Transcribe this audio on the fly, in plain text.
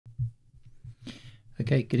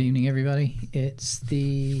Okay, good evening, everybody. It's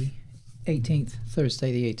the 18th,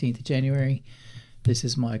 Thursday, the 18th of January. This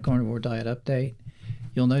is my Carnivore Diet update.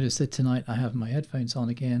 You'll notice that tonight I have my headphones on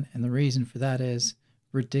again, and the reason for that is,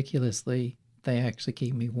 ridiculously, they actually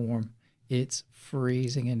keep me warm. It's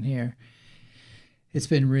freezing in here. It's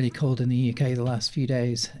been really cold in the UK the last few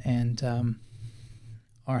days, and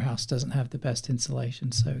our house doesn't have the best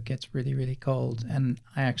insulation, so it gets really, really cold. And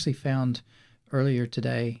I actually found earlier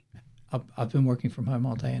today, I've been working from home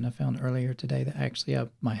all day, and I found earlier today that actually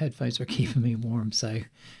my headphones are keeping me warm, so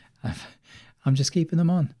I'm just keeping them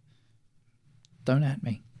on. Don't at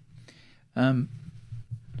me.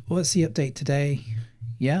 What's the update today?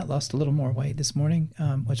 Yeah, lost a little more weight this morning,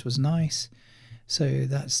 which was nice. So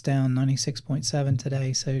that's down 96.7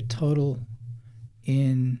 today. So total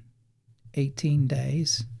in 18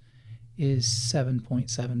 days is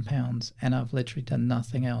 7.7 pounds, and I've literally done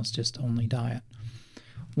nothing else, just only diet.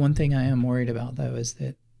 One thing I am worried about, though, is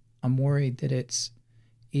that I'm worried that it's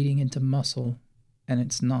eating into muscle and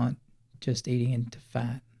it's not just eating into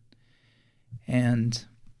fat. And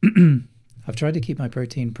I've tried to keep my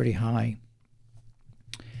protein pretty high,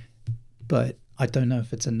 but I don't know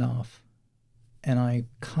if it's enough. And I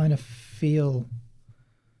kind of feel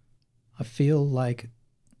like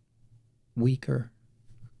weaker,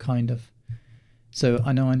 kind of. So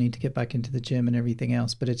I know I need to get back into the gym and everything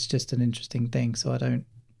else, but it's just an interesting thing. So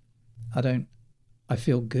I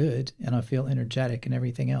feel good and I feel energetic and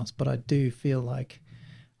everything else, but I do feel like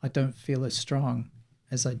I don't feel as strong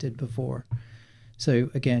as I did before. So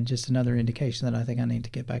again, just another indication that I think I need to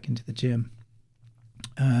get back into the gym.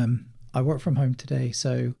 I work from home today,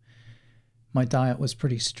 so my diet was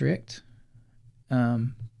pretty strict,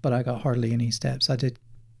 but I got hardly any steps.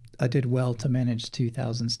 I did well to manage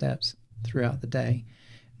 2,000 steps throughout the day.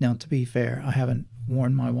 Now, to be fair, I haven't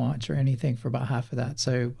worn my watch or anything for about half of that,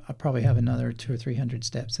 so I probably have another 200 or 300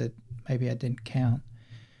 steps that maybe I didn't count.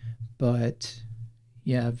 But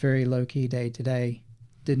yeah, very low-key day today.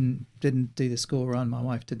 Didn't do the school run. My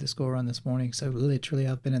wife did the school run this morning, so literally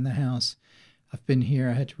I've been in the house. I've been here.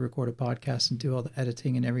 I had to record a podcast and do all the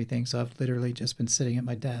editing and everything, so I've literally just been sitting at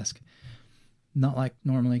my desk. Not like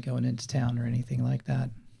normally going into town or anything like that.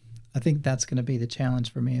 I think that's going to be the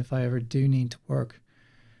challenge for me if I ever do need to work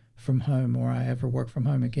from home, or I ever work from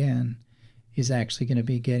home again, is actually going to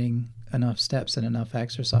be getting enough steps and enough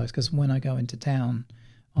exercise. Because when I go into town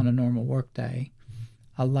on a normal work day,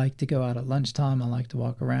 I like to go out at lunchtime. I like to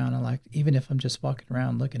walk around. Even if I'm just walking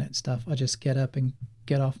around looking at stuff, I just get up and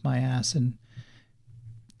get off my ass and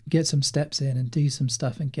get some steps in and do some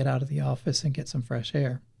stuff and get out of the office and get some fresh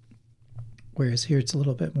air. Whereas here it's a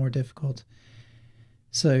little bit more difficult.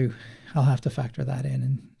 So I'll have to factor that in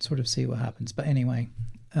and sort of see what happens. But anyway,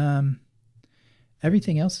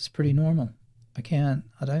 everything else is pretty normal. I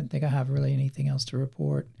don't think I have really anything else to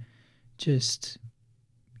report. Just,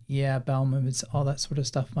 yeah, bowel movements, all that sort of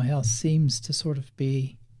stuff. My health seems to sort of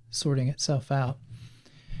be sorting itself out.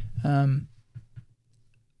 One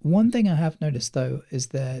thing I have noticed, though, is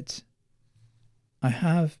that I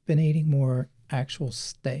have been eating more actual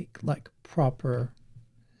steak, like proper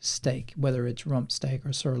steak, whether it's rump steak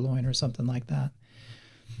or sirloin or something like that.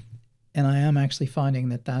 And I am actually finding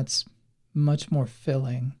that that's much more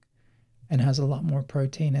filling and has a lot more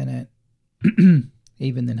protein in it,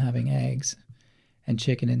 even than having eggs and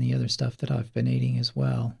chicken and the other stuff that I've been eating as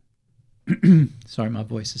well. Sorry, my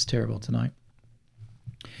voice is terrible tonight.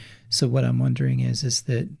 So what I'm wondering is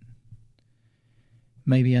that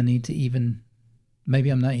maybe I'm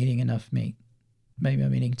not eating enough meat. Maybe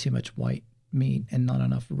I'm eating too much white meat and not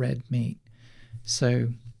enough red meat. So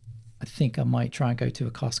I think I might try and go to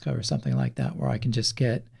a Costco or something like that, where I can just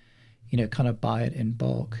get, kind of buy it in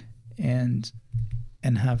bulk and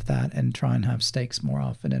have that, and try and have steaks more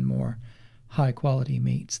often and more high quality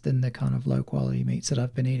meats than the kind of low quality meats that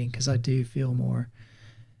I've been eating, because I do feel more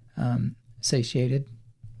satiated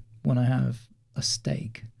when I have a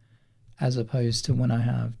steak as opposed to when I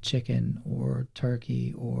have chicken or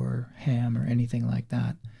turkey or ham or anything like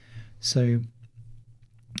that. So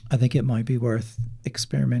I think it might be worth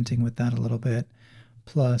experimenting with that a little bit.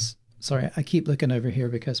 Plus, sorry, I keep looking over here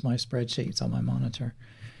because my spreadsheet's on my monitor.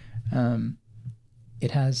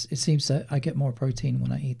 It seems that I get more protein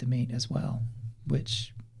when I eat the meat as well,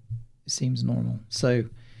 which seems normal. So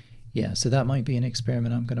yeah, so that might be an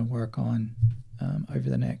experiment I'm going to work on over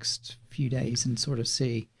the next few days and sort of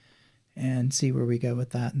see where we go with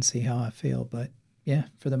that and see how I feel. But yeah,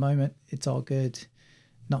 for the moment, it's all good.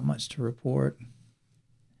 Not much to report.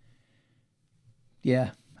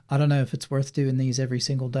 Yeah, I don't know if it's worth doing these every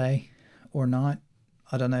single day or not.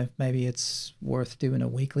 I don't know if maybe it's worth doing a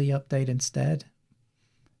weekly update instead.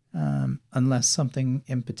 unless something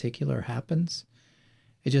in particular happens.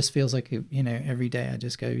 It just feels like, every day I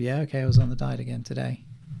just go, yeah, okay, I was on the diet again today.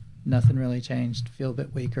 Nothing really changed. Feel a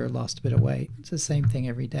bit weaker, lost a bit of weight. It's the same thing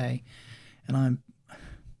every day. And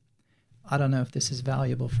I don't know if this is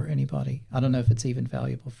valuable for anybody. I don't know if it's even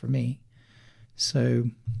valuable for me. So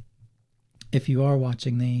if you are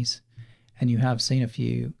watching these and you have seen a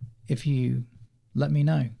few, if you let me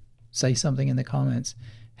know, say something in the comments.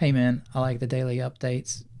 Hey man, I like the daily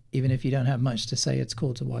updates. Even if you don't have much to say, it's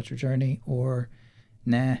cool to watch your journey. Or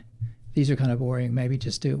nah, these are kind of boring. Maybe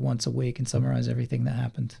just do it once a week and summarize everything that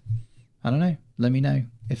happened. I don't know. Let me know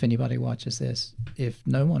if anybody watches this. If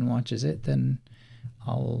no one watches it, then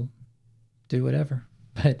I'll do whatever.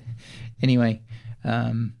 But anyway,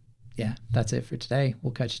 yeah, that's it for today.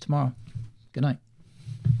 We'll catch you tomorrow. Good night.